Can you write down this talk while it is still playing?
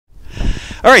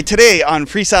All right, today on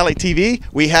Free Satellite TV,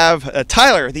 we have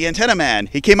Tyler, the antenna man.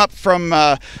 He came up from,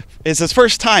 it's his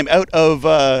first time out of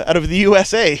the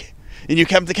USA, and you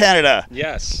come to Canada.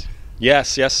 Yes,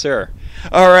 sir.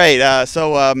 All right,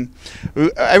 so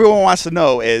everyone wants to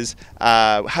know is,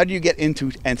 how do you get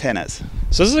into antennas?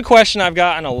 So this is a question I've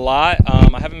gotten a lot.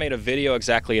 I haven't made a video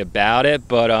exactly about it,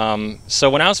 but so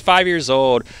when I was 5 years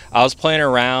old, I was playing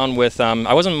around with,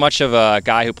 I wasn't much of a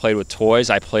guy who played with toys.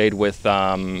 I played with,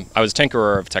 I was a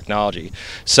tinkerer of technology.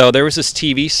 So there was this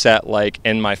TV set like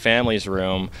in my family's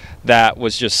room that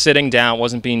was just sitting down,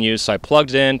 wasn't being used. So I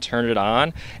plugged it in, turned it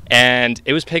on, and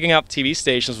it was picking up TV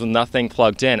stations with nothing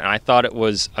plugged in. And I thought it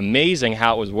was amazing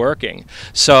how it was working.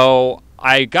 So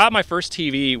I got my first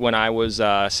TV when I was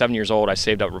 7 years old. I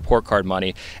saved up report card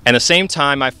money. And at the same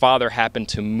time, my father happened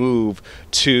to move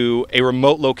to a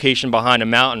remote location behind a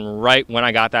mountain right when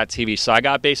I got that TV. So I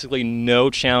got basically no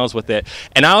channels with it.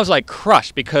 And I was like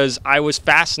crushed because I was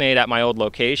fascinated at my old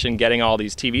location getting all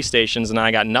these TV stations, and I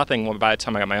got nothing by the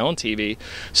time I got my own TV.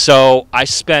 So I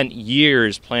spent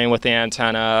years playing with the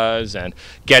antennas and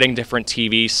getting different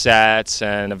TV sets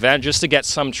and just to get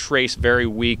some trace very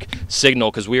weak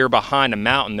signal because we were behind a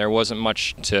mountain. There wasn't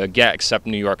much to get except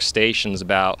New York stations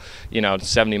about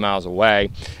 70 miles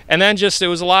away. And then just it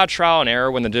was a lot of trial and error.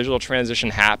 When the digital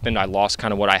transition happened, I lost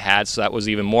kind of what I had, so that was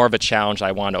even more of a challenge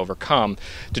I wanted to overcome,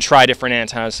 to try different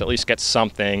antennas to at least get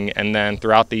something. And then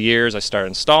throughout the years I started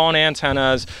installing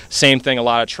antennas. Same thing, a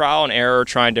lot of trial and error,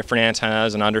 trying different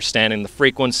antennas and understanding the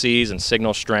frequencies and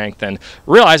signal strength and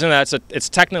realizing that it's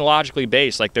technologically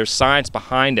based. Like there's science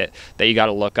behind it that you got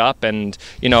to look up. And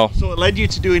so it led you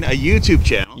to doing a YouTube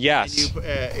channel. Yes.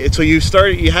 So you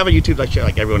have a YouTube channel,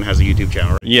 like everyone has a YouTube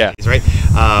channel, right? Yeah. Right.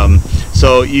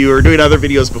 So you were doing other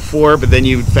videos before, but then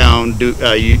you found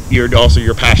you're also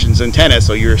your passion's antennas.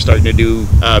 So you're starting to do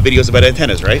videos about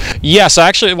antennas, right? Yeah. So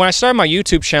actually, when I started my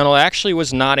YouTube channel, it actually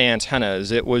was not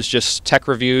antennas. It was just tech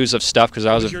reviews of stuff because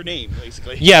I was. What was your name,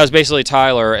 basically? Yeah, it was basically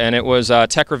Tyler, and it was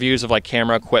tech reviews of like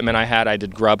camera equipment I had. I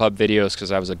did Grubhub videos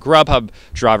because I was a Grubhub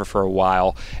driver for a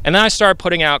while, and then I started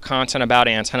putting out content about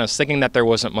antennas, thinking that there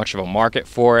wasn't much of a market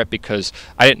for it because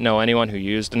I didn't know anyone who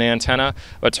used an antenna.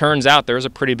 But it turns out there was a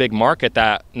pretty big market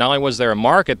that not only was there a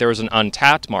market, there was an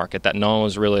untapped market that no one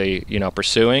was really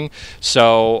pursuing.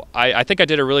 So I think I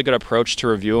did a really good approach to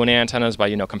reviewing antennas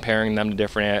by comparing them to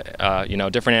different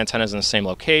different antennas in the same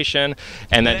location.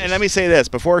 And let me say this,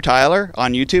 before Tyler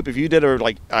on YouTube, if you did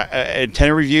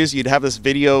antenna reviews, you'd have this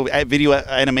video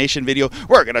animation video.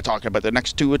 We're going to talk about the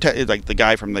next two, like the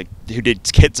guy from who did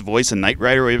Kit's voice in Knight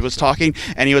Rider, where he was talking,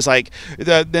 and he was like,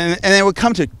 and then it would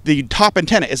come to the top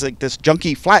antenna is like this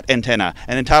junky flat antenna,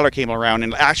 and then Tyler came around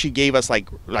and actually gave us like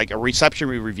a reception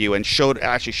review and showed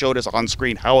us on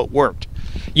screen how it worked.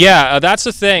 Yeah, that's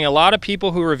the thing. A lot of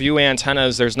people who review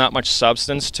antennas, there's not much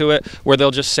substance to it, where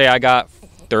they'll just say I got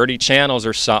 30 channels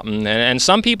or something, and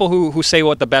some people who say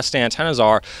what the best antennas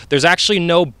are, there's actually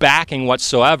no backing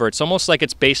whatsoever. It's almost like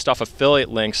it's based off affiliate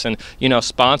links and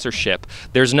sponsorship.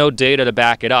 There's no data to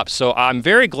back it up. So I'm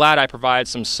very glad I provide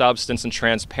some substance and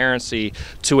transparency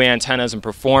to antennas and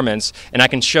performance, and I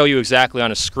can show you exactly on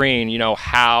a screen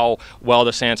how well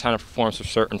this antenna performs for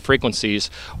certain frequencies.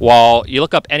 While you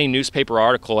look up any newspaper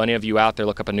article, any of you out there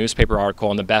look up a newspaper article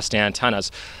on the best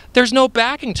antennas, there's no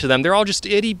backing to them. They're all just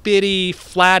itty-bitty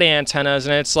flat antennas,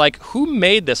 and it's like, who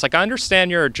made this? Like, I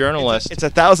understand you're a journalist. It's a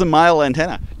 1,000-mile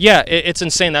antenna. Yeah, it's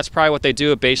insane. That's probably what they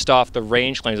do based off the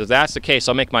range claims. If that's the case,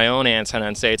 I'll make my own antenna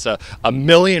and say it's a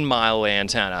 1,000,000-mile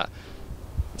antenna.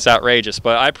 It's outrageous,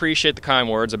 but I appreciate the kind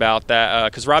words about that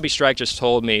because Robbie Strike just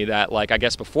told me that, I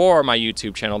guess before my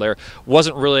YouTube channel, there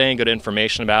wasn't really any good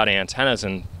information about antennas,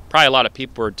 and probably a lot of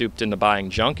people were duped into buying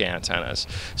junk antennas.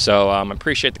 So I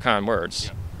appreciate the kind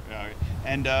words. Yeah.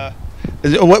 And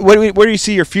where do you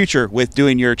see your future with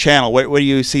doing your channel? What do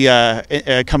you see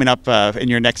coming up in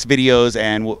your next videos,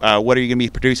 and what are you going to be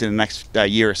producing in the next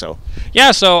year or so?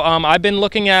 Yeah, so I've been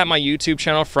looking at my YouTube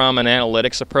channel from an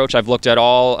analytics approach. I've looked at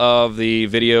all of the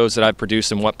videos that I've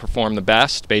produced and what perform the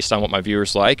best based on what my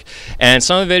viewers like. And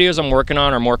some of the videos I'm working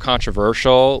on are more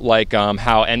controversial, like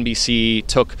how NBC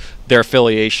took their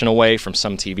affiliation away from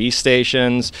some TV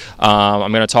stations.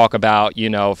 I'm going to talk about, can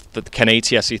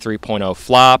ATSC 3.0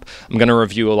 flop? I'm going to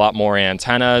review a lot more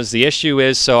antennas. The issue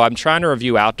is, so I'm trying to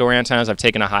review outdoor antennas. I've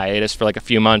taken a hiatus for like a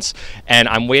few months, and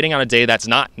I'm waiting on a day that's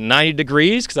not 90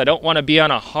 degrees because I don't want to be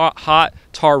on a hot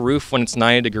tar roof when it's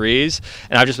 90 degrees,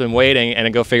 and I've just been waiting,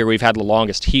 and go figure, we've had the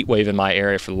longest heat wave in my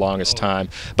area for the longest time.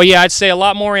 But yeah, I'd say a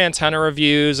lot more antenna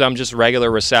reviews, just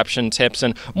regular reception tips,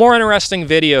 and more interesting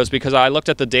videos, because I looked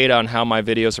at the data on how my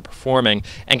videos are performing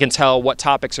and can tell what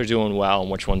topics are doing well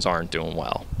and which ones aren't doing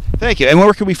well. Thank you. And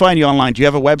where can we find you online? Do you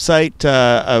have a website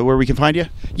where we can find you?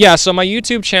 Yeah, so my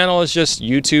YouTube channel is just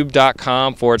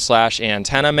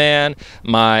youtube.com/antennaman.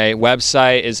 My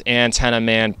website is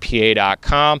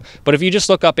antennamanpa.com. But if you just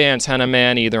look up Antenna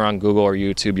Man either on Google or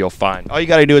YouTube, you'll find. All you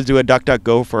got to do is do a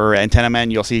DuckDuckGo for Antenna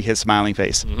Man. You'll see his smiling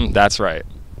face. That's right.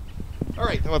 All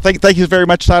right. Well, thank you very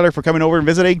much, Tyler, for coming over and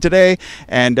visiting today.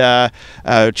 And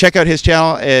check out his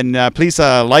channel. And please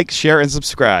like, share, and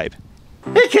subscribe.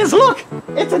 Hey kids, look!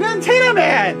 It's an Antenna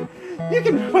Man! You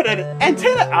can put an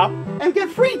antenna up and get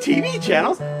free TV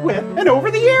channels with an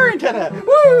over-the-air antenna!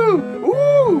 Woo!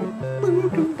 Woo!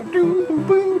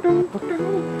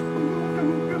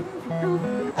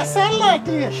 A satellite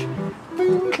dish!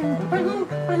 Do do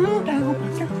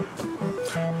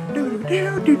do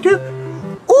do do do.